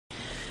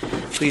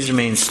Please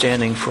remain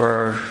standing for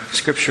our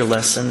scripture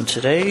lesson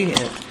today,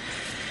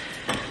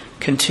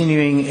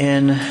 continuing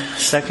in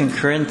 2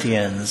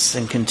 Corinthians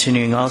and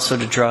continuing also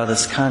to draw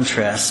this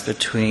contrast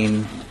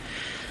between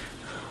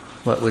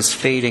what was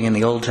fading in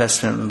the Old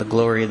Testament and the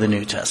glory of the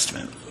New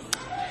Testament.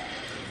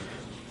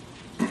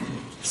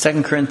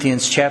 2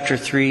 Corinthians chapter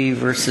 3,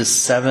 verses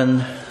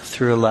 7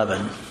 through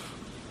 11.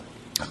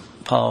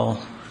 Paul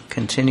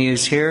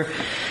continues here.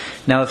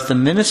 Now, if the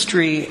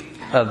ministry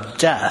of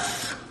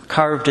death,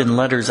 carved in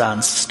letters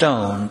on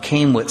stone,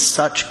 came with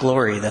such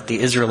glory that the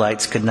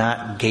Israelites could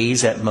not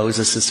gaze at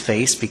Moses'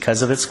 face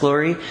because of its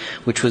glory,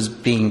 which was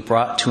being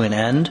brought to an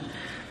end,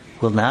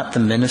 will not the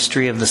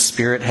ministry of the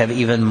Spirit have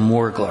even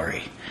more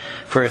glory?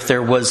 For if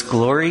there was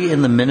glory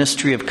in the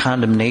ministry of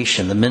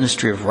condemnation, the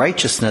ministry of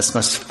righteousness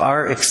must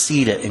far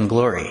exceed it in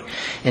glory.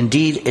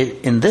 Indeed,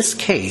 in this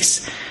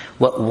case,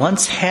 what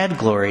once had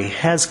glory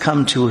has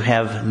come to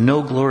have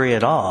no glory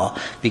at all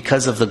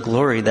because of the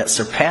glory that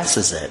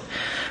surpasses it.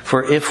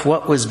 For if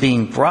what was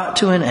being brought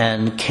to an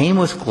end came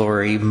with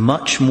glory,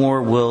 much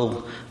more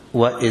will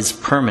what is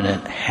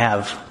permanent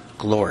have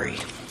glory.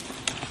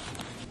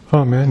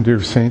 Amen,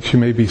 dear saints. You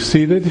may be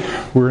seated.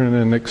 We're in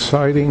an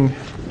exciting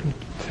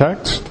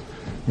text.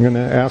 I'm going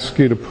to ask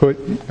you to put,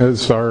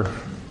 as our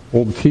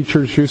old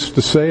teachers used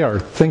to say, our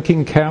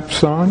thinking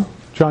caps on.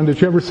 John,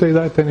 did you ever say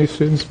that to any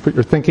students? Put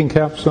your thinking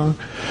caps on.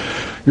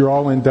 You're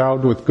all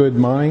endowed with good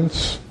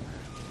minds.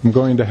 I'm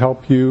going to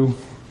help you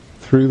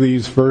through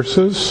these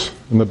verses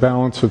in the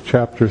balance of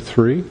chapter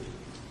 3,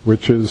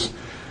 which is,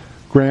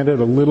 granted,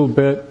 a little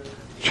bit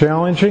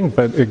challenging,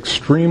 but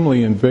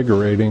extremely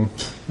invigorating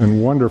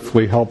and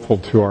wonderfully helpful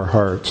to our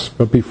hearts.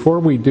 But before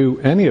we do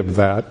any of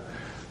that,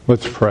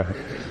 let's pray.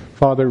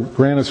 Father,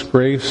 grant us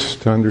grace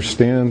to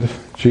understand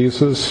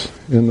Jesus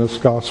in this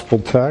gospel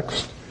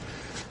text,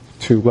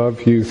 to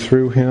love you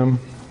through him,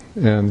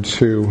 and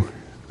to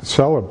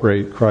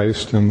celebrate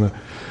Christ in the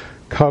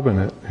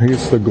covenant.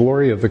 He's the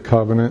glory of the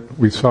covenant.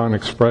 We saw an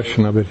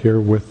expression of it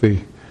here with the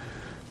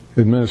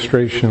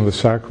administration of the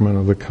sacrament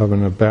of the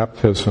covenant of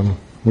baptism.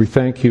 We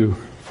thank you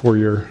for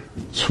your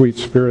sweet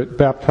Spirit.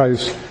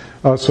 Baptize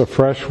us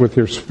afresh with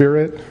your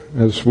Spirit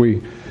as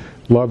we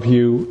love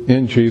you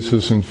in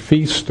Jesus and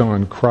feast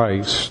on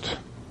Christ,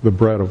 the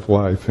bread of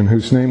life, in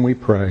whose name we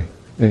pray.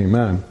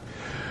 Amen.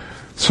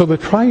 So the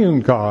triune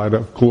God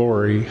of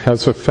glory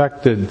has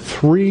effected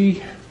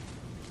 3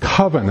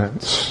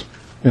 covenants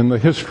in the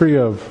history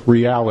of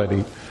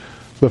reality.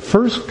 The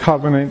first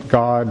covenant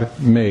God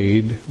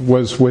made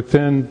was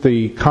within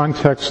the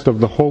context of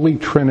the Holy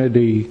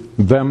Trinity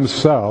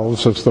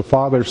themselves, as the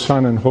Father,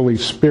 Son, and Holy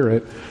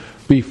Spirit,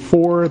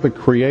 before the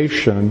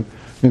creation,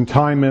 in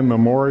time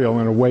immemorial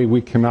in a way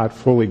we cannot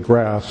fully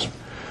grasp,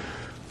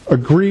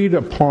 agreed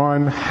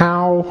upon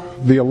how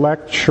the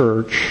elect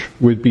church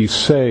would be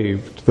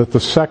saved, that the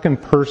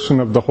second person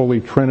of the Holy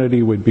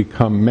Trinity would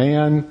become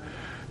man,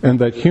 and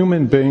that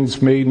human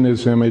beings made in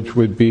his image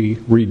would be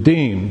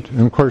redeemed.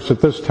 And of course, at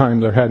this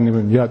time, there hadn't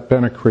even yet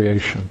been a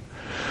creation.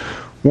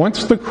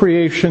 Once the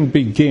creation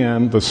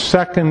began, the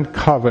second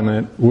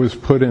covenant was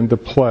put into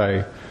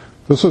play.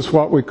 This is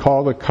what we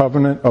call the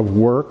covenant of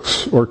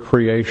works or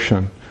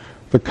creation.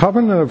 The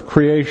covenant of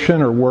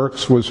creation or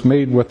works was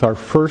made with our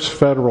first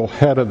federal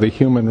head of the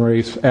human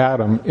race,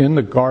 Adam, in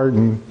the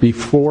garden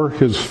before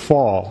his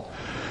fall.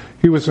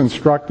 He was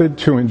instructed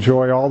to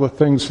enjoy all the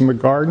things in the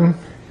garden.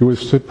 He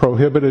was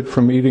prohibited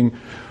from eating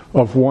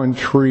of one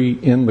tree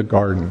in the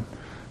garden.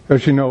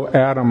 As you know,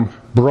 Adam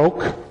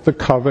broke the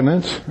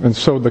covenant, and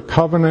so the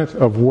covenant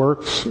of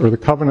works, or the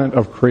covenant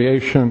of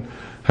creation,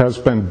 has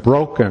been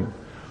broken.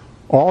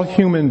 All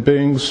human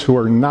beings who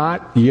are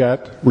not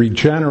yet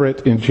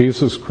regenerate in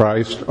Jesus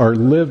Christ are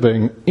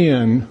living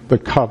in the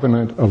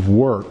covenant of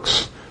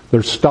works.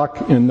 They're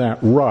stuck in that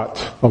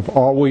rut of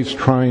always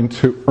trying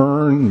to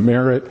earn,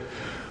 merit,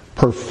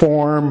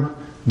 perform,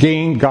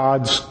 gain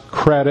God's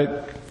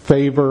credit,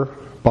 favor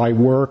by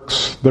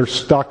works. They're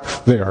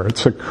stuck there.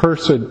 It's a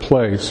cursed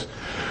place.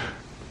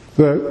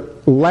 The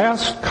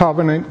last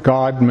covenant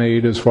God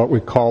made is what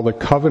we call the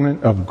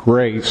covenant of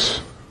grace.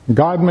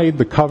 God made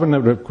the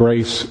covenant of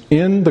grace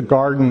in the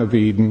Garden of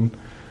Eden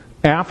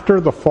after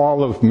the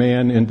fall of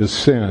man into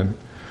sin.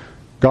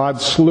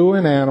 God slew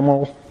an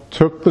animal,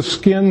 took the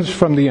skins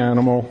from the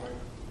animal,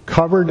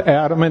 covered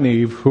Adam and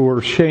Eve, who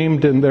were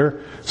shamed in their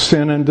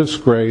sin and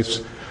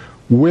disgrace,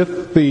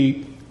 with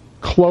the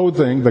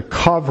clothing, the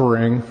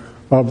covering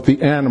of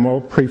the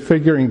animal,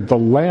 prefiguring the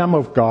Lamb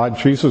of God,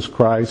 Jesus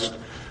Christ,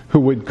 who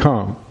would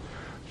come.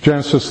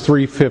 Genesis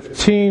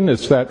 3:15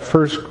 is that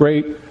first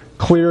great,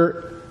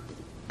 clear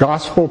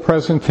gospel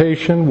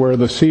presentation where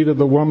the seed of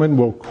the woman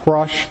will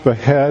crush the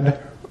head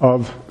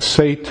of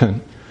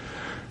Satan.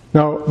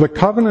 Now, the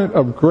covenant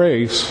of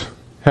grace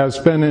has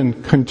been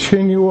in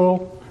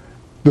continual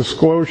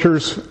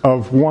disclosures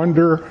of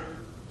wonder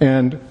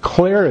and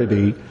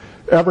clarity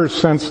ever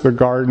since the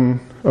Garden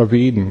of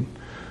Eden.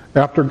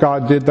 After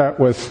God did that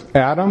with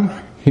Adam,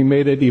 he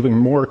made it even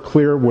more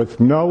clear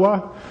with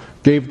Noah,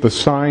 gave the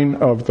sign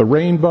of the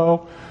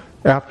rainbow.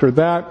 After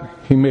that,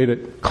 he made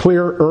it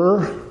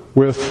clearer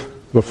with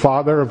the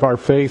father of our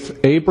faith,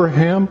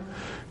 Abraham,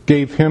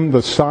 gave him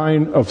the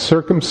sign of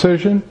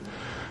circumcision.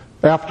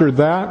 After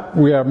that,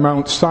 we have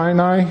Mount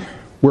Sinai,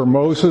 where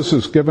Moses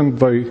is given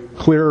the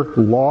clear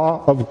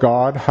law of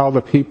God, how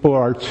the people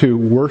are to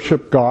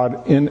worship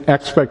God in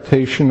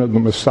expectation of the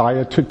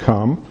Messiah to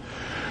come.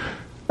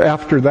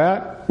 After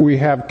that, we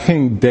have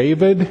King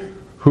David,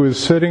 who is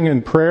sitting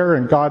in prayer,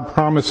 and God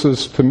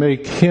promises to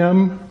make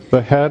him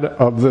the head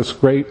of this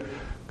great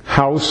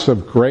house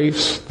of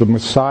grace. The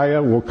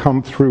Messiah will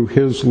come through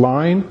his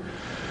line.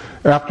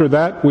 After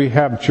that, we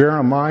have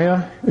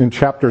Jeremiah in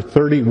chapter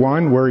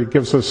 31, where he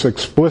gives us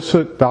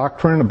explicit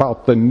doctrine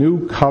about the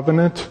new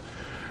covenant.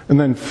 And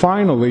then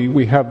finally,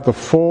 we have the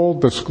full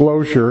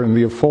disclosure and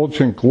the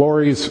effulgent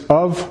glories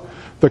of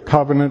the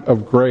covenant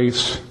of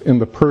grace in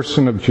the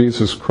person of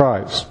Jesus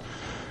Christ.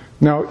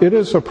 Now, it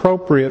is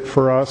appropriate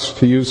for us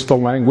to use the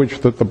language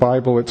that the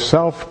Bible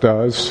itself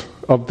does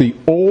of the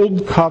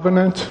old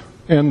covenant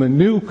and the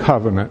new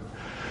covenant.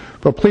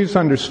 But please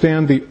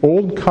understand, the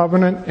Old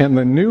Covenant and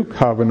the New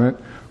Covenant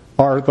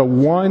are the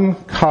one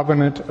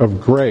covenant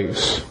of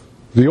grace.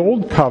 The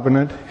Old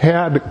Covenant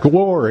had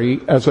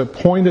glory as it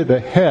pointed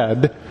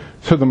ahead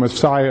to the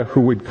Messiah who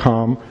would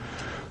come.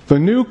 The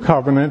New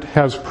Covenant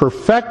has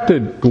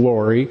perfected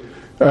glory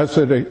as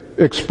it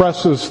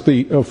expresses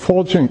the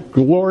effulgent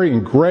glory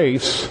and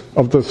grace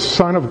of the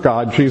Son of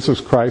God, Jesus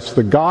Christ,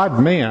 the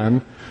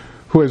God-man,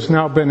 who has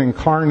now been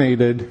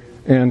incarnated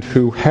and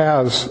who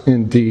has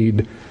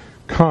indeed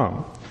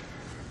come.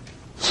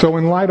 So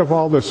in light of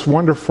all this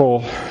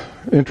wonderful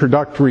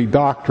introductory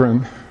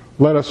doctrine,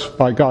 let us,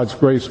 by God's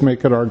grace,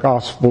 make it our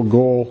gospel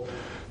goal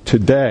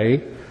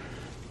today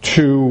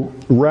to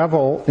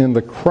revel in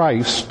the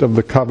Christ of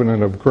the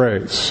covenant of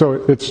grace. So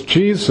it's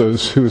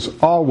Jesus who's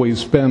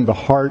always been the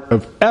heart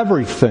of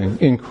everything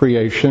in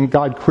creation.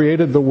 God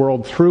created the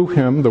world through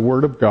him, the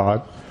Word of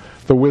God,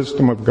 the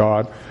wisdom of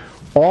God.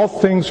 All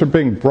things are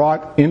being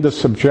brought into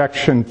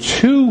subjection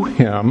to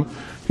him.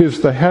 He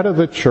is the head of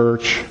the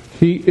church.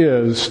 He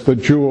is the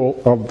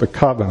jewel of the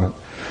covenant.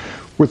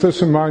 With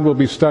this in mind, we'll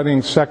be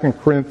studying 2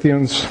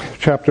 Corinthians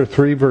chapter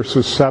 3,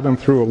 verses 7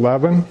 through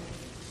 11.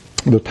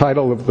 The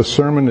title of the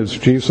sermon is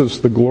Jesus,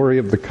 the Glory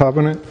of the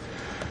Covenant.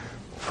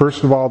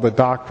 First of all, the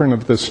doctrine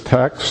of this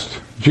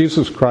text.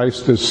 Jesus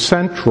Christ is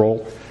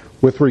central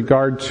with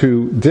regard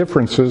to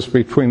differences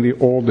between the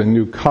Old and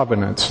New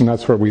Covenants. And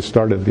that's where we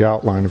started the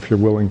outline, if you're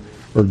willing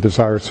or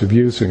desirous of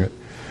using it.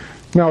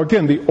 Now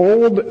again, the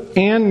Old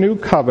and New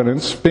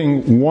Covenants,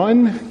 being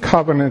one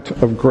covenant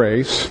of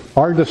grace,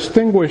 are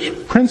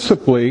distinguished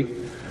principally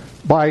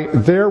by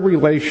their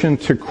relation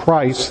to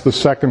Christ, the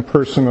second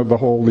person of the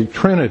Holy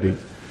Trinity.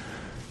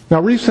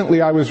 Now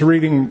recently I was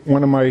reading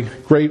one of my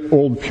great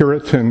old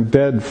Puritan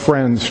dead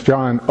friends,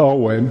 John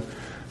Owen,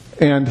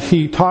 and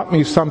he taught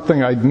me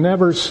something I'd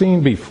never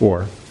seen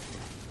before.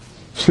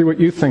 See what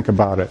you think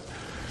about it.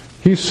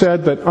 He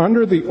said that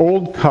under the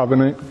Old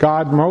Covenant,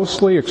 God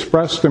mostly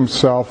expressed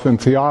himself in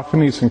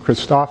theophanies and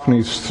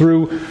Christophanies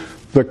through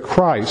the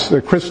Christ.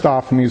 The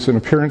Christophanies, an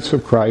appearance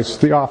of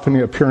Christ, theophany,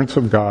 appearance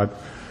of God,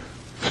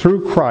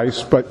 through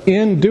Christ. But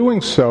in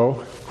doing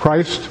so,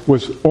 Christ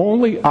was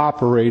only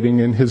operating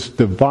in his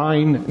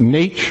divine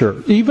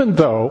nature, even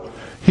though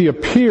he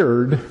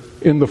appeared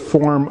in the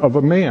form of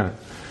a man.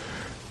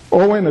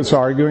 Owen is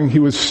arguing he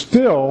was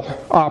still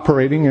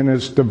operating in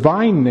his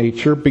divine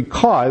nature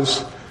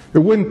because it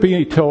wouldn't be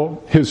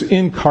until his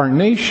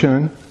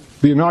incarnation,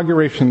 the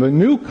inauguration of the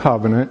new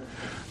covenant,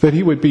 that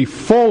he would be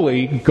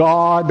fully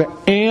God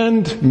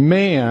and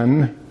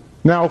man,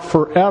 now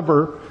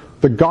forever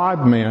the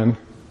God-man,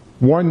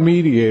 one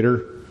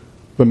mediator,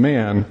 the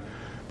man,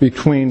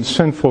 between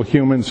sinful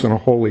humans and a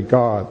holy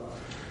God.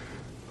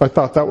 I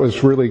thought that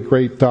was really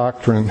great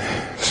doctrine.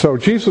 So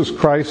Jesus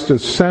Christ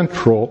is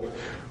central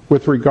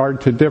with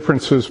regard to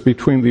differences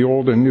between the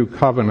Old and New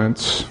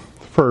Covenants.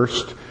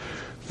 First,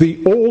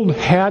 the Old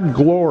had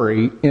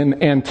glory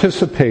in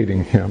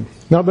anticipating him.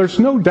 Now there's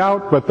no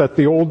doubt but that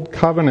the Old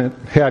Covenant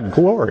had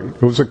glory.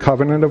 It was a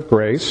covenant of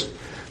grace.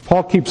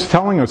 Paul keeps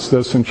telling us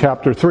this in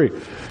chapter 3. He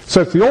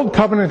says the Old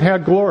Covenant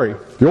had glory.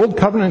 The Old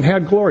Covenant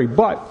had glory,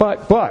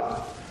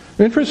 but.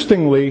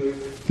 Interestingly,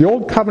 the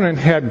Old Covenant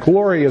had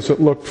glory as it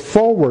looked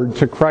forward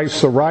to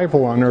Christ's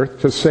arrival on earth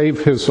to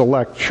save his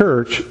elect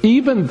church,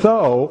 even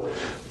though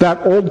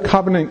that Old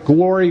Covenant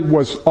glory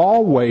was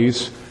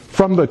always,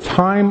 from the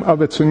time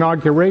of its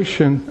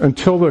inauguration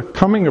until the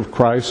coming of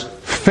Christ,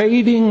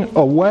 fading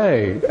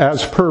away,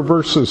 as per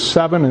verses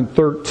 7 and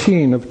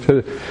 13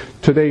 of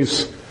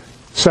today's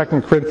 2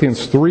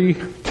 Corinthians 3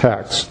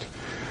 text.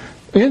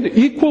 And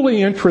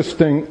equally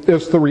interesting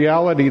is the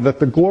reality that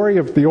the glory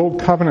of the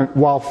Old Covenant,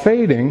 while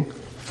fading,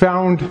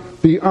 found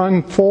the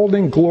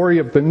unfolding glory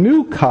of the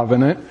New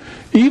Covenant,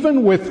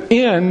 even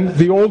within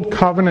the Old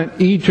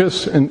Covenant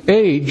aegis and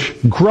age,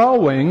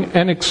 growing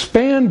and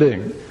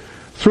expanding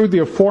through the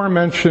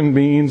aforementioned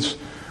means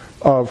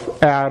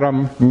of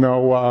Adam,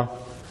 Noah,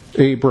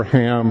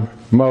 Abraham,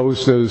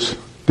 Moses,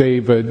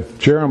 David,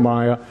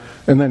 Jeremiah,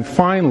 and then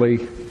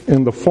finally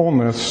in the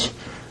fullness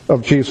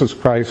of Jesus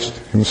Christ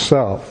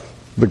himself,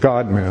 the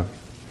God-man.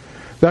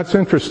 That's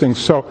interesting.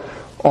 So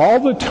all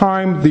the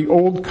time the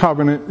old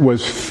covenant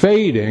was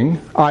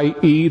fading,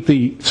 i.e.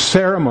 the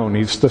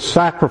ceremonies, the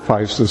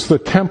sacrifices, the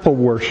temple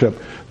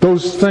worship,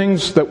 those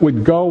things that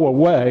would go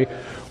away,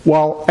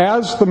 while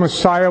as the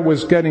Messiah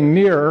was getting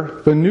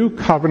nearer, the new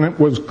covenant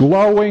was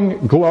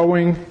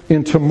glowing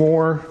into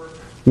more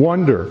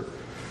wonder.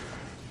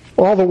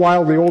 All the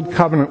while the old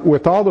covenant,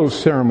 with all those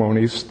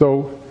ceremonies,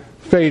 though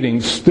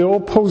fading, still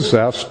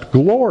possessed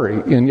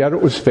glory, and yet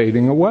it was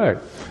fading away.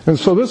 And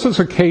so this is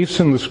a case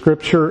in the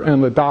Scripture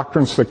and the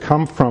doctrines that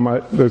come from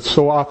it that's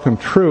so often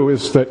true,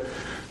 is that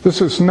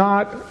this is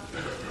not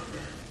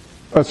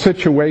a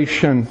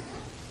situation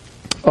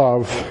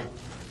of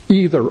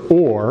either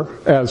or,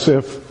 as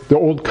if the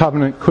old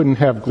covenant couldn't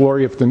have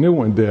glory if the new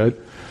one did,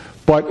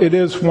 but it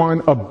is one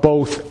of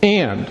both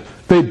and.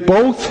 They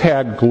both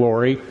had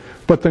glory,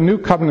 but the new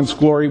covenant's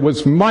glory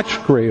was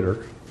much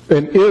greater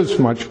and is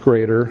much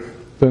greater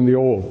than the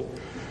old.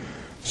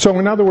 So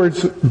in other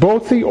words,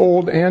 both the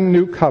old and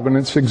new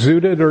covenants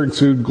exuded or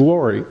exude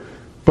glory,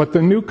 but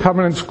the new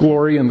covenant's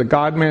glory in the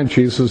God-man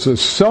Jesus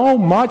is so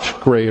much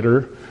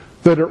greater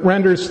that it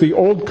renders the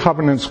old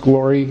covenant's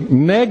glory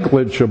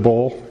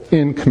negligible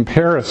in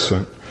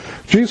comparison.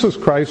 Jesus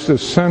Christ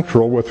is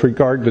central with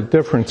regard to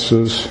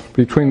differences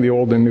between the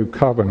old and new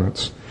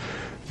covenants.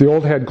 The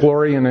old had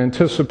glory in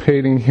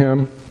anticipating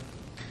him,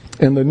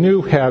 and the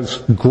new has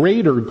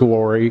greater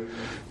glory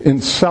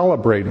in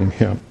celebrating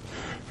him.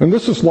 And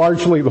this is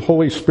largely the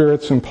Holy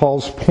Spirit's and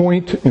Paul's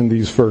point in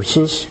these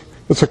verses.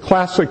 It's a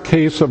classic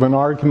case of an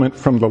argument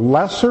from the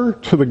lesser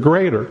to the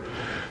greater.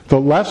 The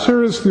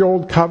lesser is the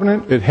old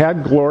covenant, it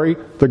had glory.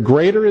 The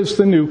greater is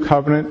the new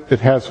covenant, it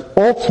has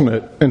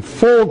ultimate and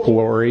full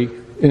glory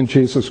in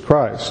Jesus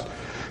Christ.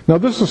 Now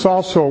this is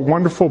also a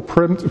wonderful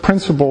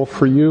principle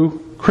for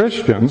you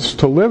Christians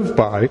to live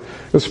by,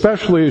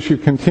 especially as you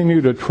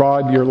continue to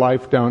trod your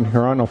life down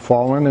here on a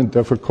fallen and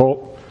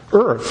difficult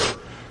earth,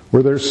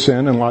 where there's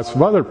sin and lots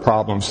of other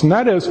problems. And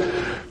that is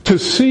to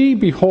see,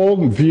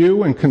 behold,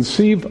 view, and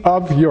conceive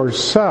of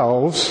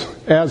yourselves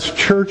as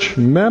church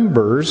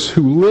members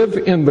who live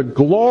in the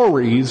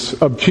glories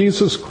of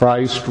Jesus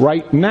Christ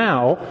right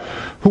now,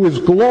 who is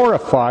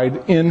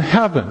glorified in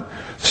heaven.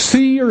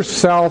 See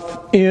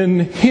yourself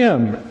in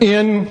Him,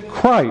 in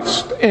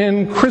Christ,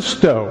 in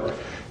Christo,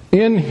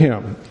 in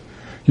Him.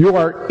 You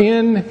are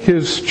in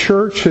His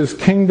church, His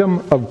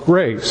kingdom of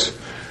grace.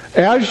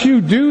 As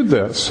you do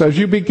this, as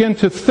you begin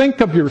to think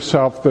of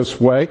yourself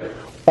this way,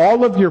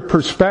 all of your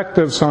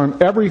perspectives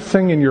on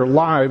everything in your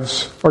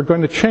lives are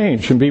going to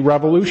change and be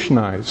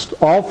revolutionized,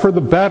 all for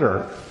the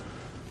better.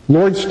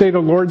 Lord's Day to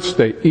Lord's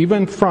Day,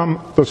 even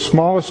from the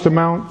smallest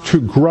amount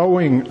to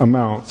growing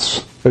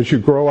amounts as you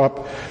grow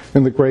up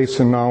in the grace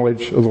and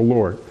knowledge of the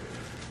Lord.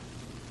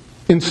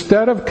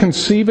 Instead of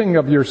conceiving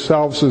of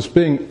yourselves as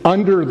being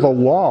under the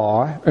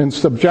law and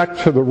subject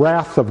to the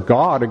wrath of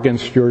God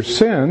against your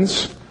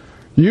sins,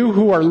 you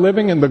who are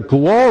living in the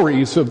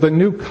glories of the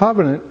new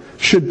covenant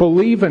should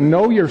believe and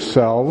know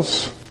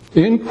yourselves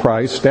in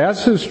Christ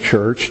as His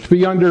church to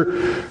be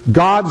under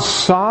God's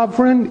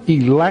sovereign,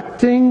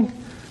 electing,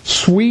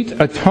 sweet,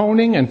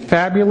 atoning, and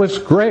fabulous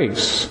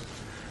grace.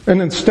 And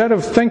instead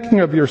of thinking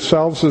of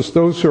yourselves as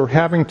those who are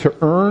having to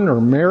earn or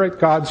merit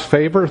God's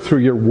favor through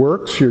your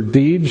works, your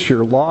deeds,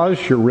 your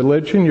laws, your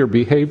religion, your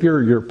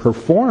behavior, your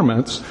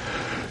performance,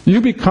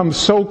 you become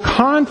so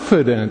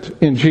confident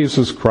in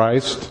Jesus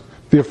Christ,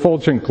 the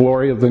effulgent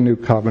glory of the new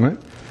covenant,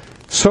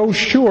 so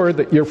sure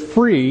that you're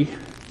free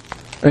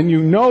and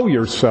you know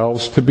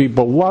yourselves to be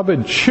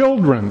beloved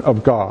children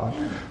of God,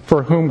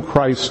 for whom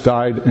Christ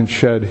died and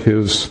shed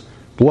His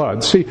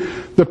blood. See,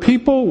 the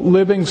people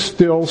living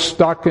still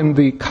stuck in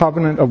the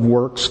covenant of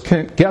works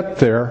can't get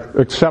there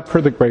except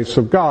for the grace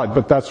of God,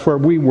 but that's where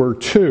we were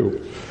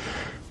too.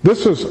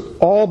 This is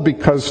all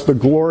because the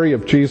glory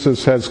of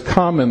Jesus has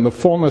come in the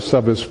fullness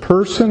of His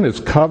person, His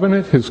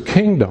covenant, His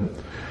kingdom,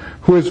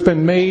 who has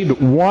been made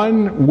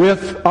one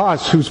with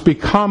us, who's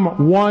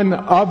become one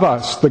of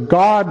us. The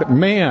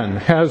God-man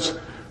has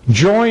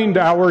joined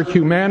our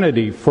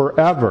humanity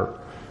forever.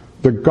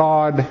 The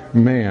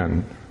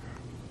God-man.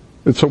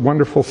 It's a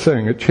wonderful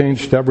thing. It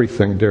changed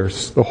everything, dear.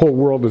 The whole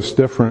world is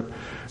different.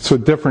 It's a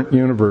different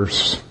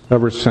universe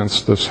ever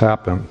since this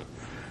happened.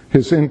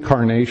 His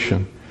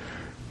incarnation.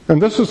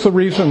 And this is the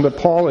reason that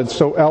Paul had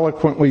so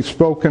eloquently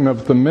spoken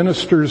of the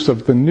ministers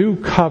of the new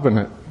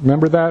covenant.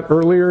 Remember that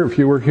earlier, if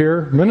you were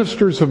here?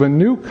 Ministers of a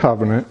new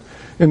covenant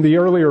in the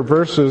earlier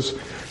verses.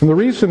 And the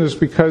reason is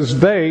because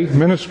they,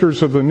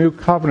 ministers of the new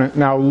covenant,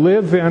 now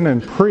live in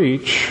and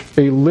preach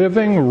a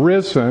living,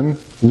 risen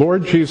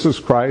Lord Jesus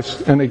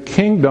Christ and a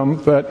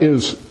kingdom that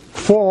is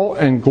full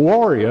and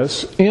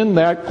glorious in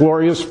that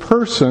glorious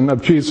person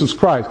of Jesus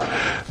Christ.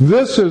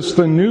 This is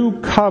the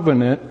new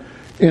covenant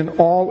in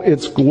all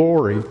its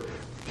glory.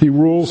 He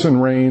rules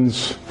and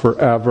reigns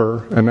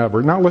forever and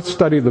ever. Now let's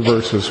study the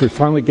verses. We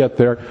finally get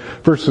there.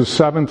 Verses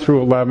 7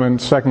 through 11,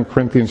 2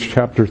 Corinthians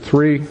chapter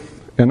 3,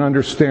 and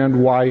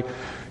understand why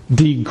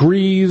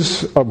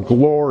degrees of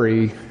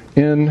glory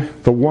in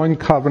the one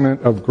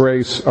covenant of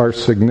grace are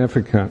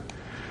significant.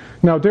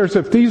 Now,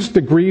 if these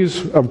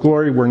degrees of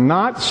glory were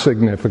not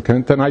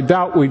significant, then I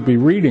doubt we'd be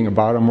reading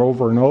about them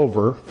over and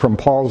over from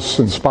Paul's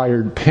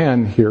inspired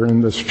pen here in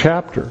this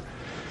chapter.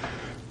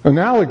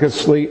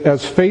 Analogously,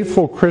 as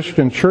faithful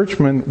Christian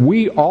churchmen,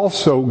 we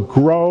also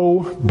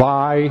grow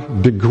by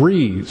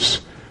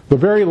degrees. The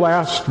very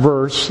last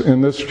verse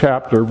in this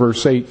chapter,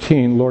 verse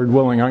 18, Lord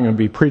willing, I'm going to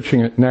be preaching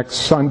it next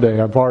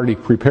Sunday. I've already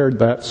prepared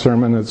that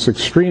sermon. It's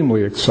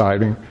extremely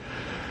exciting.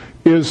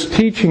 Is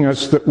teaching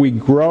us that we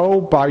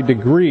grow by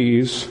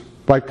degrees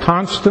by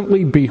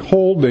constantly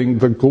beholding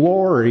the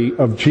glory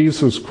of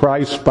Jesus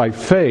Christ by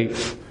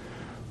faith.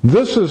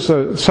 This is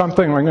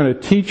something I'm going to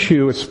teach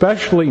you,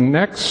 especially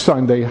next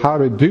Sunday, how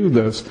to do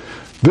this.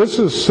 This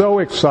is so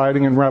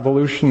exciting and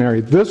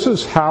revolutionary. This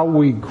is how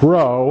we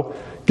grow,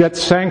 get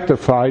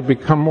sanctified,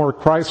 become more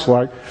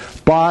Christ-like,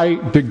 by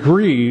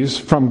degrees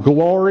from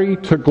glory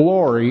to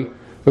glory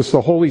as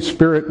the Holy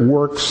Spirit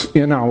works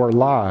in our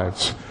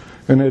lives.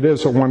 And it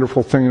is a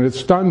wonderful thing. And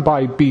it's done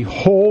by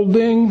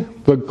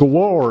beholding the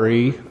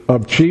glory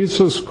of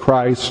Jesus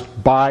Christ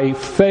by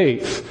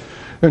faith.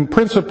 And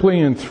principally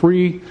in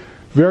three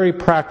very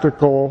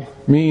practical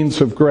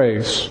means of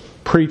grace.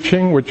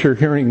 Preaching, which you're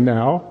hearing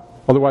now,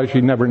 otherwise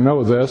you'd never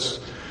know this.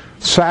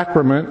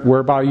 Sacrament,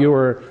 whereby you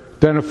are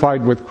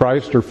identified with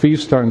Christ or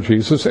feast on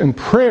Jesus. And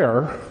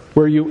prayer,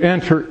 where you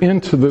enter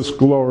into this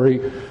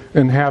glory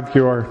and have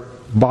your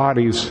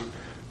bodies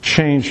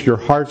changed, your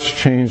hearts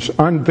changed,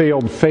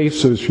 unveiled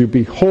faces. You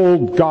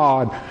behold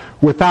God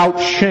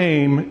without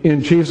shame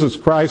in Jesus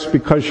Christ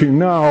because you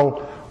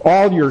know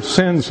all your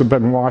sins have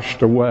been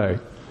washed away.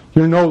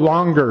 You're no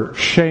longer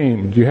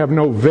shamed. You have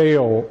no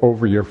veil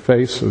over your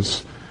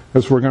faces,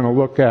 as we're going to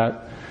look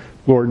at,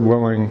 Lord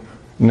willing,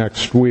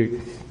 next week.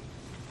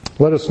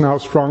 Let us now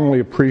strongly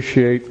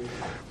appreciate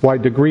why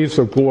degrees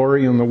of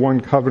glory in the one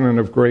covenant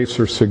of grace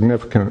are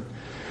significant.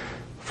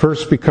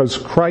 First, because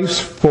Christ's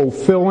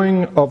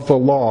fulfilling of the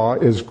law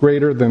is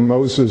greater than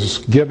Moses'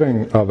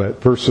 giving of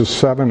it, verses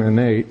 7 and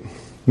 8.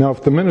 Now,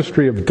 if the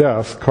ministry of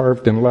death,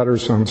 carved in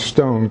letters on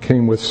stone,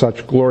 came with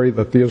such glory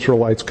that the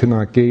Israelites could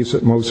not gaze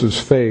at Moses'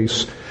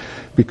 face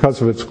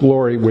because of its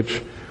glory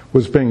which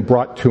was being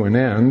brought to an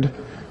end,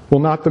 will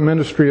not the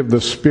ministry of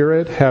the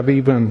Spirit have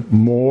even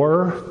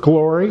more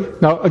glory?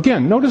 Now,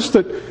 again, notice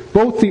that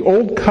both the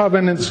Old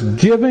Covenant's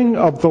giving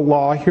of the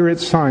law here at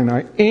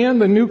Sinai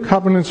and the New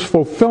Covenant's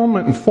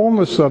fulfillment and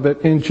fullness of it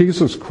in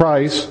Jesus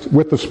Christ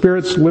with the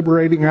Spirit's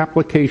liberating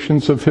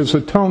applications of His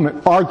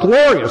atonement are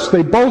glorious.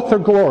 They both are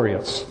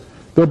glorious.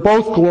 They're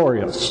both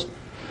glorious.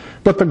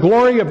 But the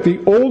glory of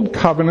the Old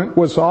Covenant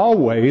was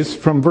always,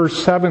 from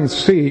verse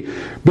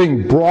 7c,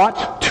 being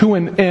brought to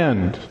an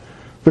end.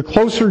 The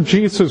closer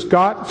Jesus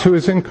got to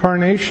His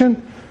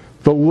incarnation,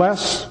 the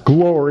less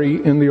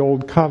glory in the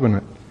Old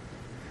Covenant.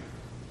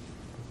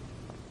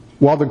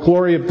 While the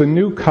glory of the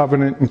New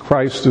Covenant in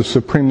Christ is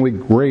supremely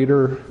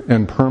greater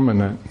and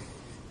permanent.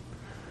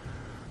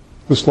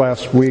 This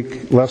last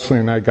week, Leslie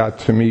and I got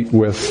to meet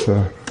with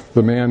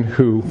the man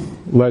who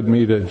led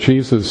me to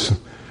Jesus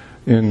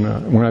when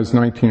I was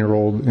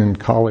 19-year-old in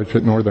college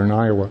at Northern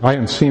Iowa. I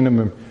hadn't seen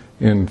him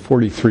in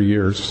 43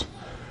 years.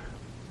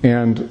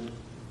 And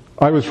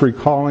I was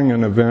recalling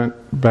an event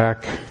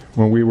back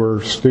when we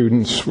were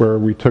students where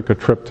we took a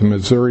trip to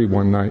Missouri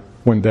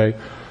one day.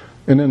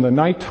 And in the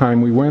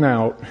nighttime we went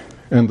out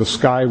and the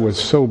sky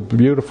was so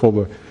beautiful,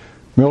 the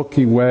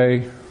Milky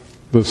Way,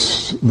 the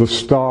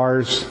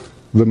stars,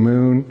 the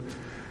moon.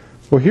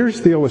 Well,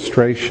 here's the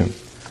illustration.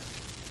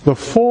 The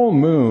full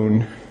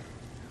moon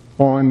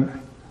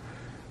on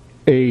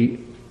a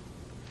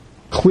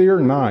clear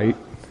night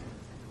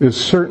is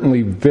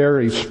certainly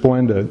very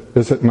splendid,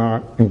 is it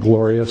not, and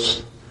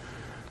glorious?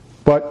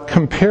 But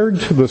compared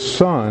to the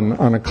sun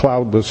on a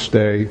cloudless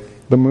day,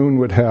 the moon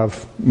would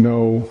have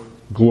no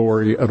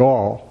glory at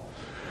all.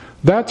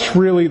 That's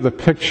really the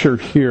picture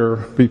here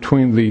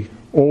between the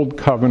Old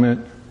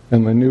Covenant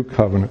and the New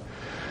Covenant.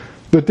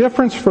 The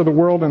difference for the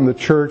world and the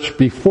church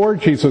before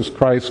Jesus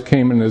Christ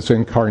came in His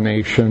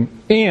incarnation,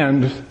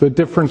 and the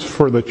difference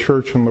for the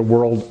church and the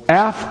world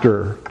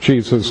after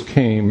Jesus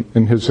came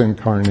in His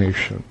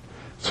incarnation.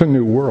 It's a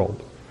new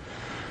world.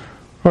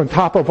 On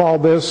top of all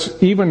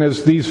this, even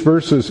as these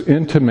verses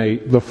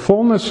intimate, the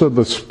fullness of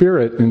the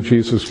Spirit in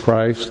Jesus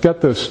Christ,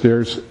 get this,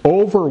 dears,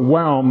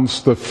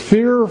 overwhelms the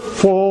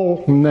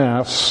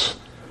fearfulness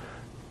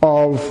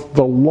of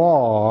the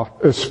law,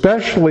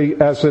 especially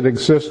as it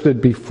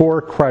existed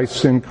before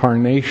Christ's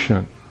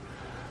incarnation.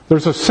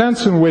 There's a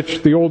sense in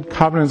which the Old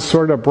Covenant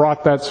sort of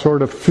brought that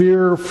sort of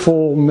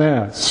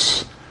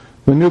fearfulness.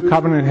 The New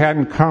Covenant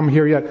hadn't come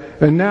here yet.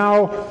 And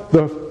now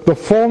the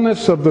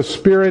fullness of the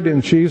Spirit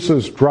in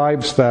Jesus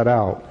drives that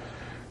out.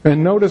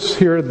 And notice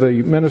here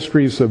the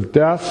ministries of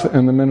death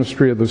and the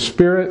ministry of the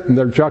Spirit, and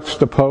they're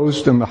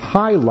juxtaposed, and the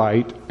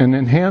highlight and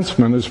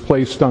enhancement is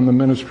placed on the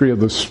ministry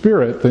of the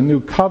Spirit, the New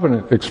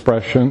Covenant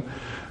expression,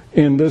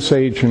 in this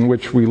age in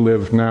which we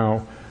live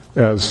now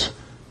as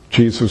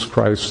Jesus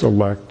Christ's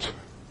elect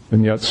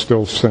and yet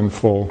still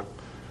sinful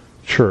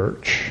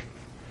church.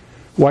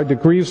 Why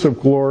degrees of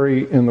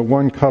glory in the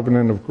one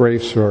covenant of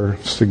grace are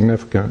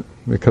significant?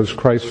 Because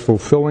Christ's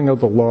fulfilling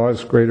of the law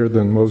is greater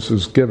than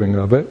Moses' giving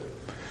of it.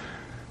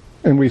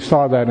 And we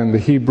saw that in the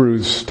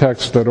Hebrews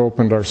text that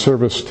opened our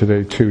service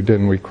today too,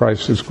 didn't we?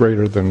 Christ is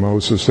greater than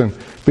Moses. And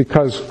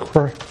because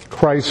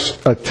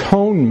Christ's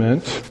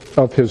atonement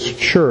of his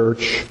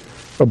church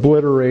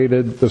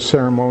obliterated the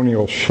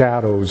ceremonial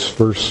shadows,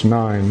 verse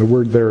 9. The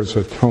word there is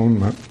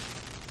atonement.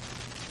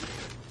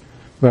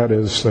 That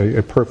is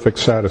a perfect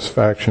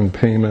satisfaction,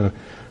 payment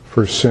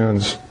for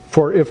sins.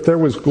 For if there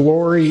was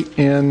glory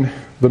in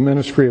the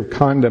ministry of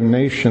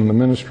condemnation, the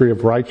ministry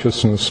of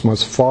righteousness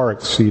must far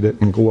exceed it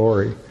in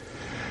glory.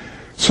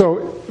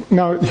 So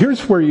now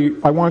here's where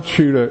I want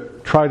you to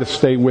try to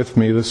stay with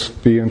me. This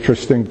will be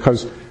interesting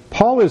because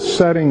Paul is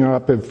setting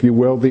up, if you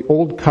will, the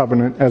old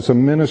covenant as a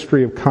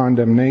ministry of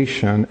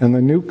condemnation and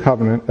the new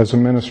covenant as a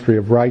ministry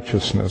of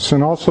righteousness.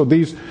 And also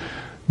these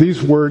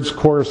words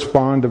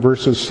correspond to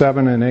verses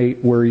 7 and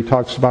 8 where he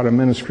talks about a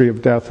ministry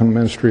of death and a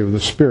ministry of the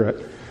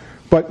Spirit.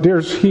 But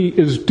he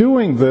is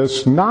doing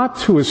this not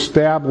to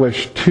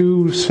establish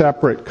two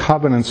separate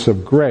covenants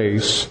of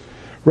grace.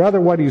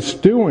 Rather, what he's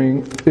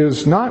doing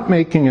is not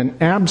making an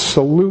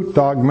absolute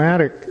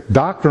dogmatic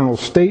doctrinal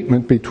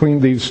statement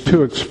between these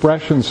two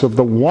expressions of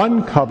the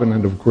one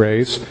covenant of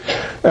grace,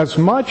 as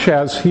much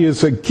as he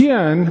is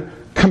again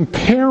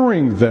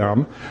comparing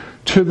them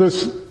to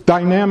this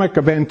dynamic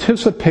of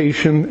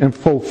anticipation and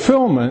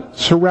fulfillment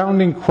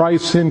surrounding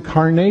Christ's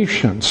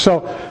incarnation.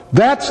 So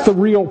that's the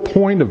real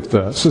point of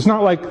this. It's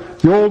not like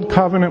the old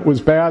covenant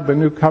was bad, the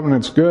new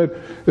covenant's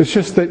good. It's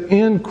just that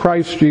in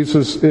Christ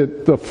Jesus,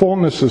 the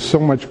fullness is so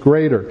much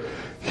greater.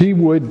 He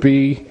would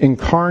be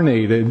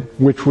incarnated,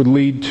 which would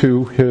lead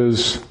to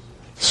his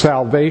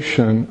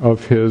salvation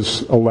of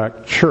his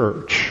elect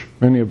church.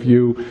 Many of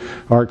you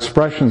are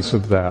expressions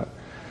of that.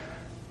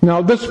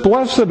 Now, this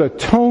blessed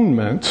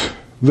atonement,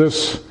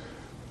 this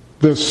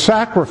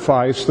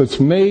sacrifice that's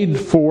made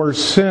for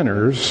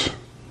sinners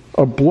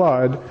of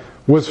blood,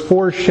 was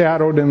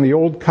foreshadowed in the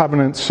Old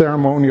Covenant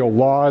ceremonial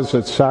laws,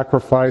 its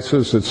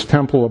sacrifices, its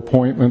temple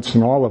appointments,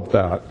 and all of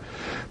that.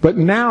 But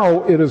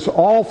now it is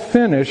all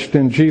finished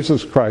in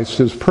Jesus Christ,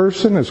 his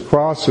person, his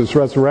cross, his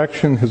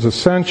resurrection, his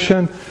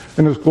ascension,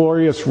 and his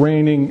glorious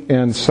reigning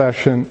and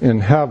session in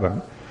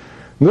heaven.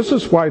 And this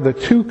is why the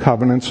two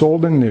covenants,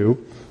 old and new,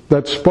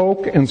 that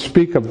spoke and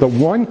speak of the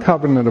one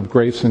covenant of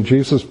grace in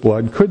Jesus'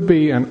 blood could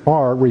be and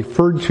are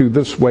referred to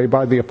this way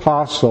by the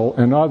apostle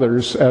and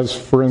others, as,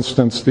 for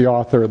instance, the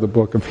author of the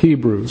book of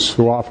Hebrews,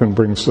 who often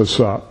brings this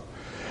up.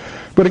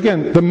 But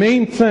again, the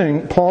main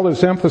thing Paul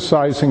is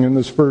emphasizing in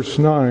this verse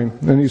 9,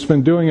 and he's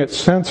been doing it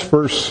since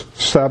verse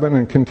 7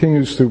 and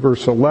continues through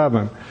verse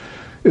 11,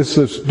 is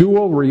this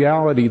dual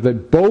reality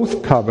that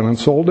both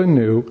covenants, old and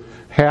new,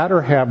 had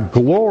or have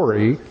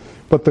glory,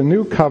 but the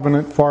new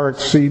covenant far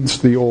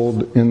exceeds the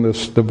old in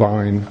this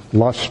divine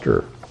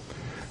luster.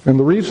 And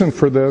the reason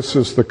for this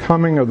is the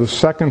coming of the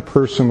second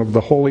person of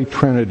the Holy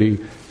Trinity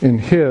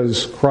in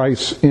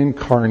Christ's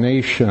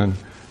incarnation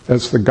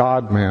as the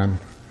God-man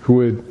who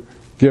would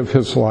give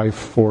his life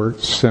for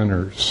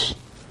sinners,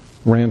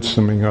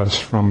 ransoming us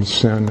from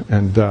sin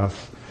and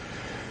death.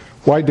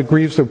 Why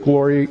degrees of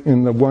glory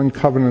in the one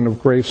covenant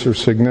of grace are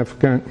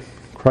significant?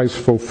 Christ's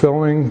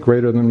fulfilling,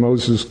 greater than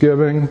Moses'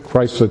 giving,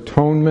 Christ's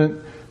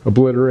atonement,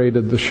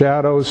 obliterated the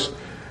shadows.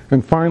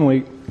 And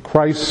finally,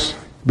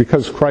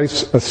 because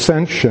Christ's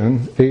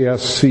ascension,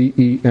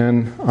 A-S-C-E-N-S-I-O-N,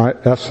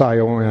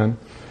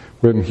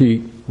 when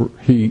he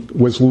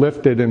was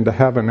lifted into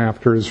heaven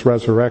after his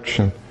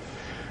resurrection,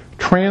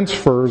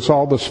 transfers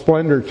all the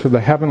splendor to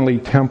the heavenly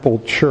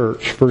temple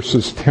church,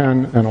 verses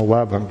 10 and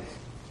 11.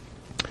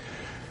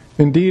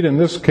 Indeed, in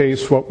this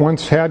case, what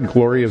once had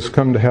glory has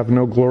come to have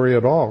no glory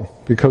at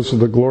all, because of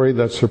the glory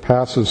that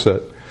surpasses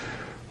it.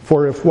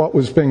 For if what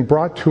was being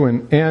brought to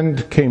an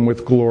end came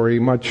with glory,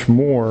 much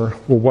more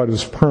will what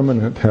is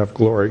permanent have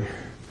glory.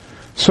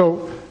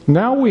 So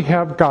now we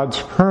have God's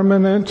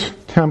permanent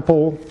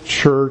temple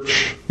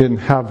church in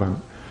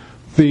heaven.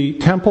 The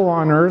temple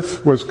on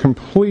earth was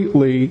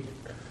completely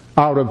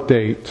out of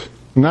date.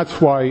 And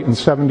that's why in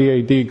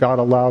 70 AD God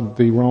allowed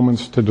the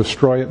Romans to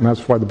destroy it, and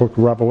that's why the book of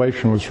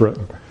Revelation was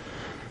written.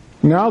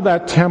 Now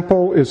that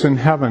temple is in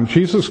heaven.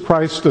 Jesus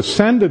Christ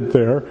ascended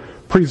there,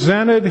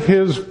 presented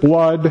his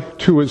blood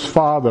to his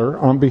Father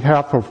on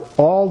behalf of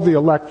all the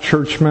elect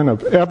churchmen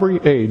of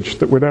every age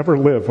that would ever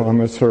live on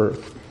this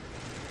earth.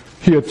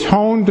 He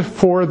atoned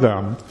for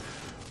them.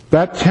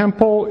 That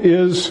temple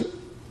is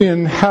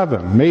in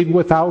heaven, made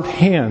without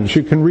hands.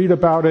 You can read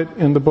about it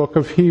in the book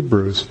of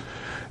Hebrews.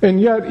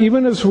 And yet,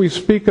 even as we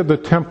speak of the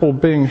temple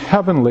being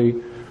heavenly,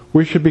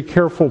 we should be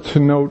careful to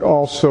note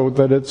also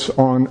that it's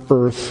on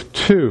earth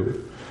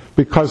too.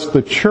 Because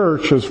the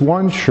church is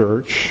one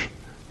church,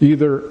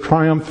 either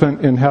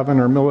triumphant in heaven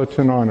or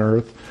militant on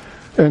earth,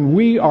 and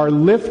we are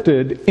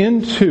lifted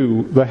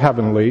into the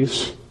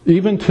heavenlies,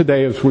 even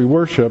today as we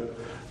worship,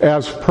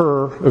 as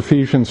per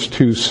Ephesians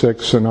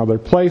 2:6 and other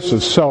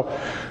places. So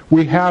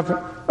we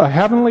have a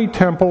heavenly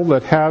temple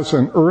that has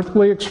an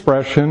earthly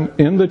expression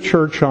in the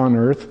church on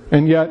earth,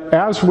 and yet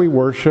as we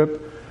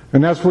worship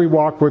and as we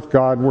walk with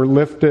God, we're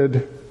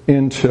lifted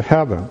into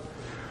heaven.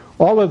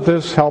 All of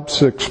this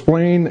helps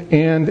explain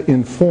and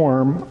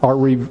inform our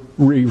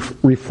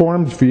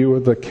reformed view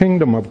of the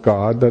kingdom of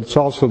God, that's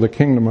also the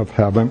kingdom of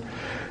heaven,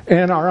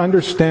 and our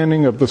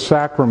understanding of the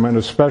sacrament,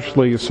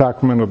 especially the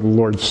sacrament of the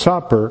Lord's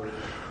Supper,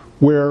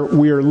 where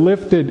we are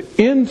lifted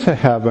into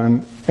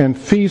heaven and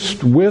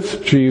feast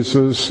with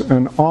Jesus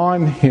and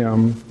on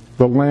Him,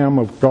 the Lamb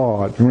of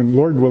God. And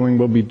Lord willing,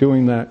 we'll be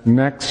doing that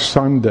next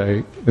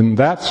Sunday in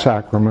that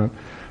sacrament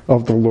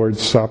of the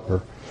Lord's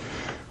Supper.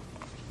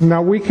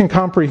 Now we can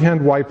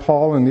comprehend why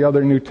Paul and the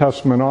other New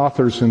Testament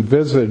authors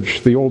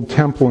envisage the old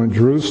temple in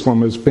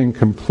Jerusalem as being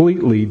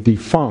completely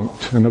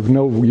defunct and of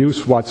no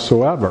use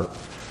whatsoever,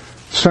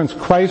 since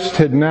Christ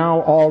had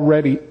now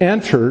already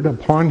entered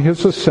upon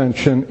His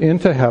ascension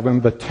into heaven,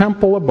 the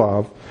temple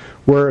above,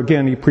 where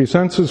again He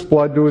presents His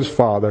blood to His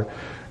Father,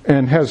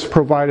 and has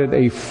provided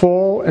a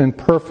full and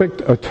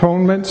perfect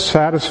atonement,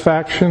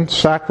 satisfaction,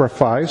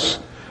 sacrifice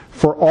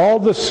for all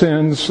the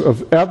sins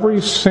of every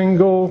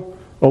single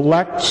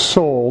elect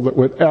soul that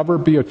would ever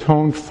be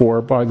atoned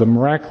for by the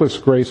miraculous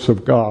grace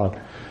of God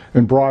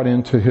and brought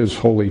into His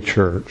holy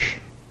church.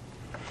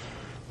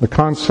 The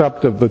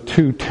concept of the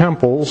two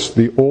temples,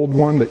 the old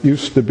one that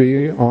used to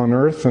be on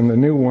earth and the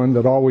new one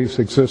that always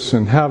exists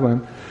in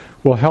heaven,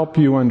 will help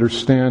you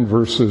understand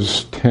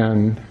verses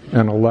 10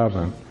 and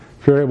 11.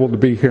 If you're able to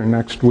be here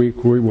next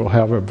week, we will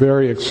have a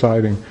very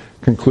exciting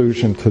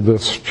conclusion to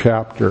this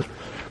chapter.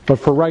 But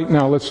for right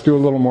now, let's do a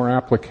little more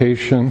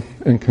application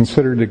and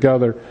consider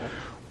together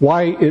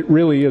why it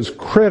really is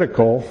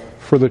critical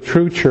for the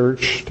true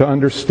church to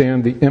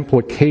understand the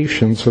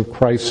implications of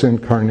Christ's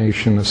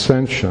incarnation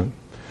ascension.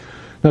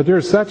 Now,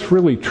 that's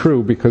really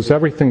true because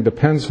everything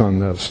depends on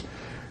this.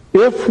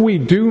 If we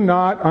do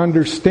not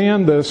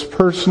understand this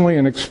personally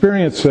and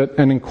experience it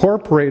and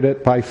incorporate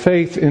it by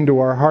faith into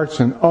our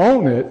hearts and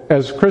own it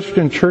as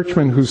Christian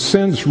churchmen whose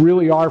sins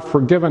really are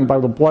forgiven by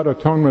the blood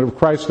atonement of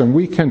Christ, and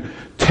we can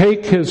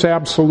take His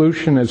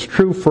absolution as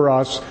true for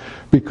us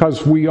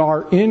because we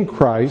are in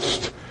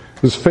Christ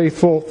as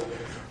faithful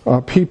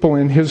people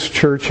in His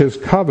church, His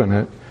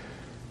covenant,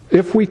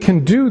 if we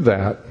can do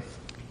that,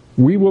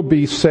 we will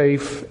be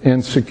safe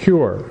and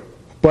secure.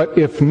 But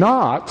if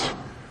not,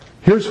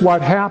 here's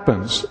what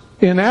happens.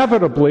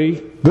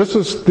 Inevitably, this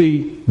is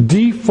the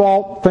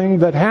default thing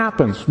that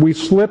happens. We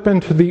slip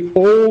into the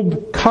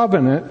old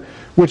covenant,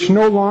 which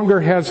no longer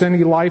has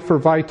any life or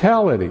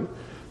vitality.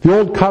 The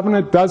old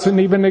covenant doesn't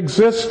even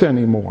exist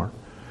anymore.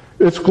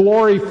 Its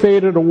glory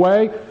faded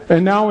away,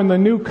 and now in the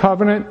new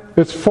covenant,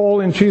 it's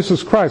full in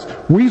Jesus Christ.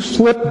 We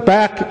slip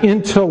back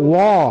into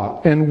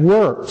law and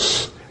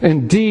works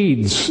and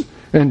deeds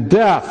and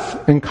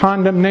death and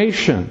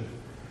condemnation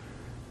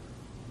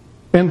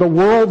and the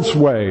world's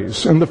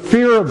ways and the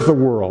fear of the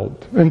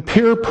world and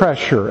peer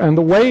pressure and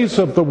the ways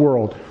of the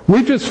world.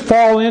 We just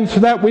fall into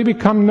that. We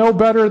become no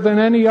better than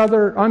any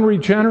other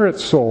unregenerate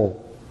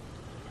soul.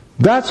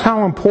 That's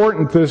how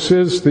important this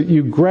is, that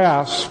you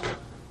grasp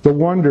the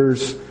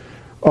wonders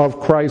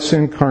of Christ's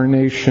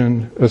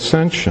incarnation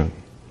ascension.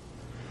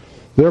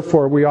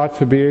 Therefore, we ought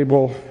to be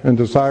able and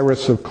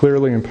desirous of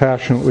clearly and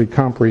passionately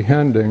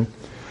comprehending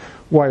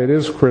why it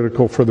is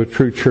critical for the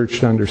true church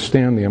to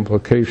understand the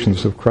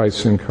implications of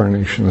Christ's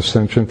incarnation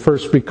ascension.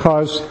 First,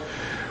 because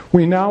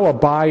we now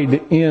abide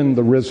in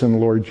the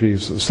risen Lord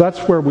Jesus. That's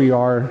where we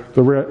are.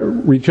 The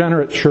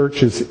regenerate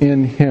church is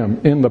in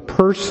Him, in the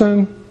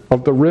person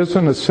of the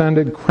risen,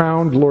 ascended,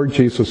 crowned Lord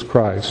Jesus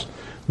Christ.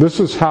 This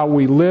is how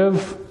we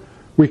live.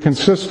 We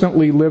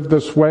consistently live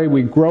this way.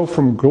 We grow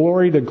from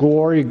glory to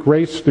glory,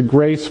 grace to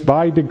grace,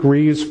 by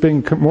degrees,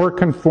 being more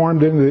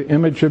conformed into the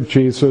image of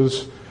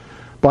Jesus,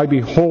 by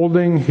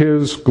beholding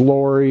His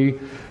glory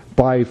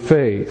by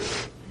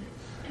faith.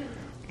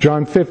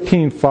 John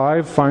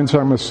 15:5 finds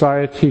our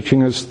Messiah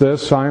teaching us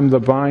this: I am the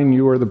vine,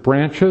 you are the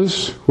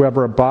branches.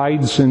 Whoever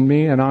abides in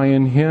me and I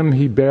in him,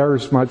 he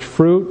bears much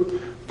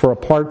fruit. For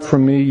apart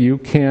from me, you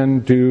can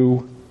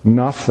do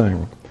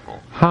nothing.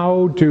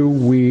 How do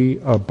we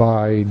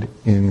abide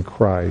in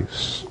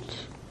Christ?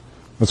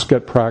 Let's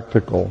get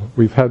practical.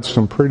 We've had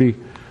some pretty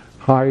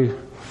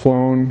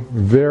high-flown,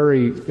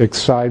 very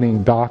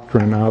exciting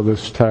doctrine out of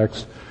this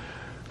text.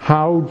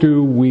 How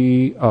do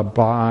we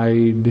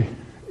abide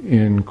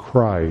in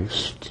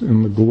Christ,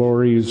 in the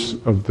glories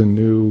of the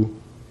new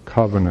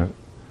covenant,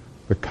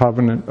 the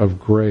covenant of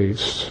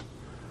grace,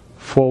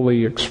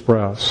 fully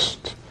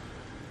expressed?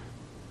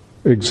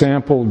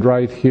 Exampled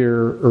right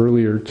here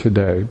earlier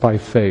today, by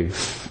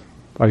faith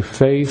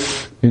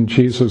in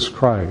Jesus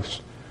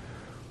Christ.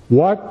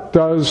 What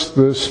does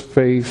this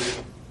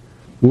faith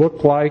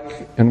look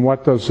like, and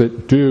what does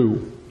it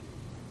do?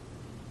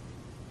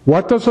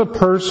 What does a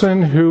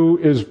person who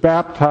is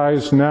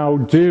baptized now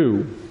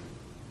do?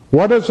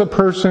 What does a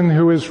person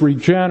who is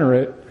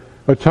regenerate,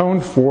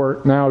 atoned for,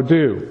 now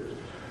do?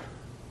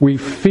 We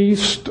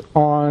feast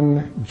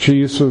on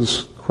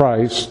Jesus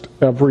Christ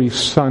every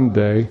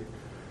Sunday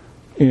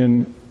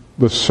in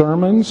the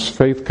sermons,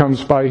 faith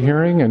comes by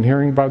hearing, and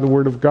hearing by the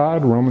word of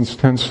God, Romans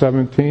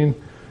 10:17.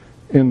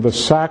 In the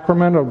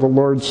sacrament of the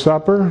Lord's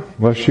Supper,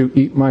 lest you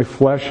eat my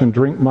flesh and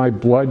drink my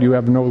blood, you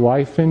have no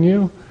life in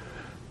you.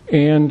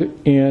 And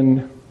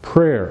in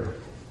prayer.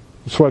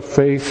 That's what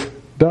faith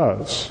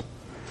does.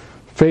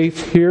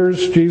 Faith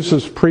hears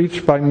Jesus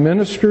preached by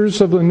ministers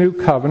of the new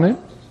covenant,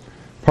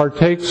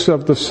 partakes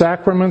of the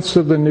sacraments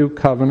of the new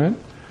covenant,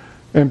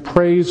 and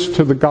prays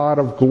to the God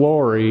of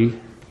glory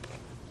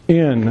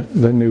in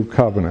the new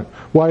covenant.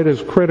 Why it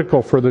is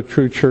critical for the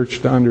true church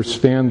to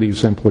understand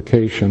these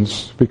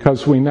implications,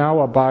 because we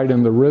now abide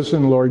in the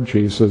risen Lord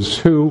Jesus,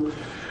 who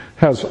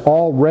has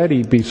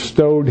already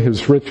bestowed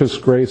his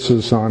richest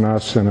graces on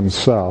us in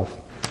himself.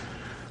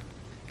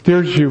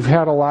 Dears, you've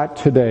had a lot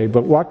today,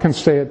 but what can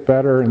say it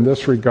better in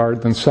this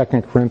regard than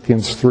 2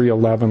 Corinthians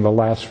 3:11, the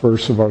last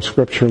verse of our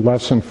scripture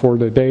lesson for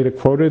today, to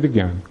quote it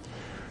again.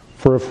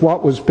 For if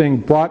what was being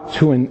brought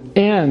to an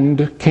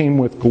end came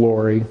with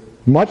glory,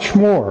 much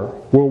more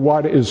will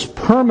what is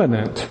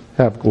permanent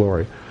have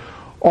glory.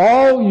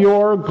 All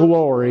your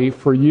glory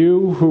for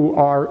you who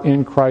are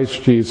in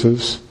Christ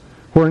Jesus,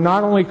 who are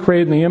not only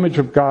created in the image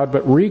of God,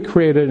 but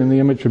recreated in the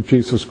image of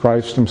Jesus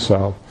Christ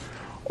himself.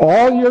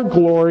 All your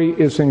glory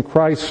is in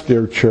Christ,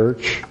 dear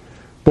church.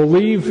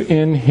 Believe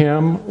in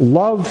him,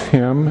 love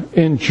him,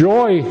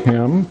 enjoy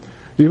him,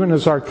 even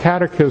as our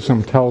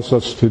catechism tells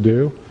us to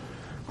do.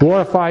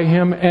 Glorify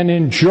him and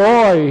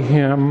enjoy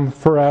him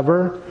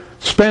forever.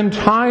 Spend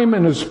time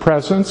in his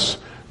presence.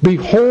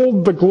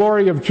 Behold the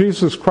glory of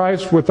Jesus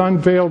Christ with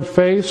unveiled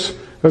face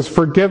as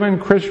forgiven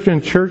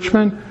Christian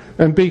churchmen,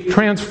 and be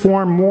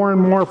transformed more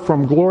and more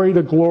from glory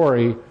to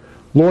glory,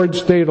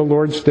 Lord's Day to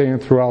Lord's Day,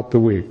 and throughout the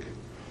week.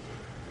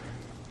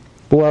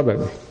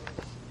 Beloved,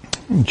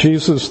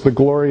 Jesus, the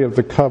glory of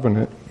the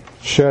covenant,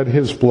 shed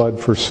his blood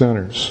for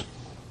sinners.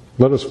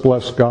 Let us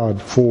bless God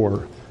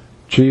for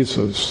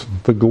Jesus,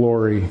 the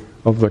glory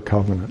of the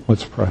covenant.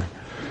 Let's pray.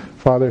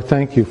 Father,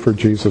 thank you for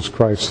Jesus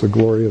Christ, the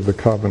glory of the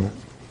covenant.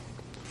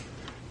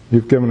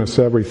 You've given us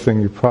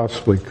everything you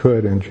possibly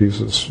could in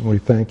Jesus. We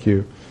thank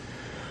you.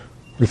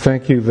 We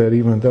thank you that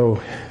even though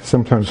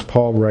sometimes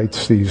Paul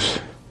writes these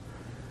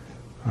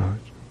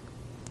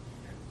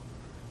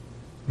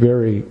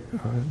very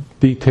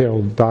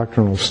detailed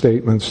doctrinal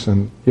statements,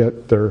 and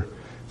yet they're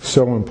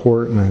so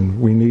important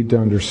and we need to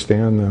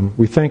understand them.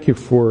 We thank you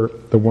for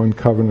the one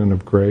covenant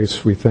of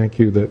grace. We thank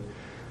you that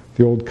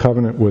the old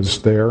covenant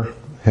was there,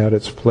 had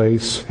its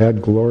place,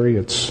 had glory.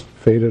 It's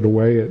faded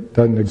away. It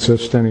doesn't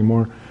exist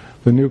anymore.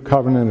 The new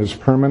covenant is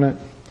permanent.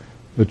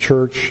 The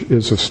church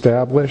is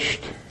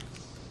established.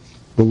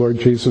 The Lord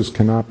Jesus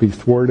cannot be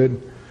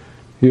thwarted.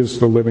 He is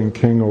the living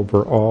King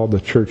over all,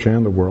 the church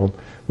and the world.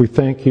 We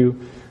thank you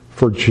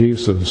for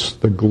Jesus,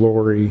 the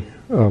glory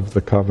of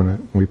the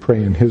covenant. We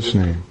pray in his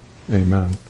name. Amen.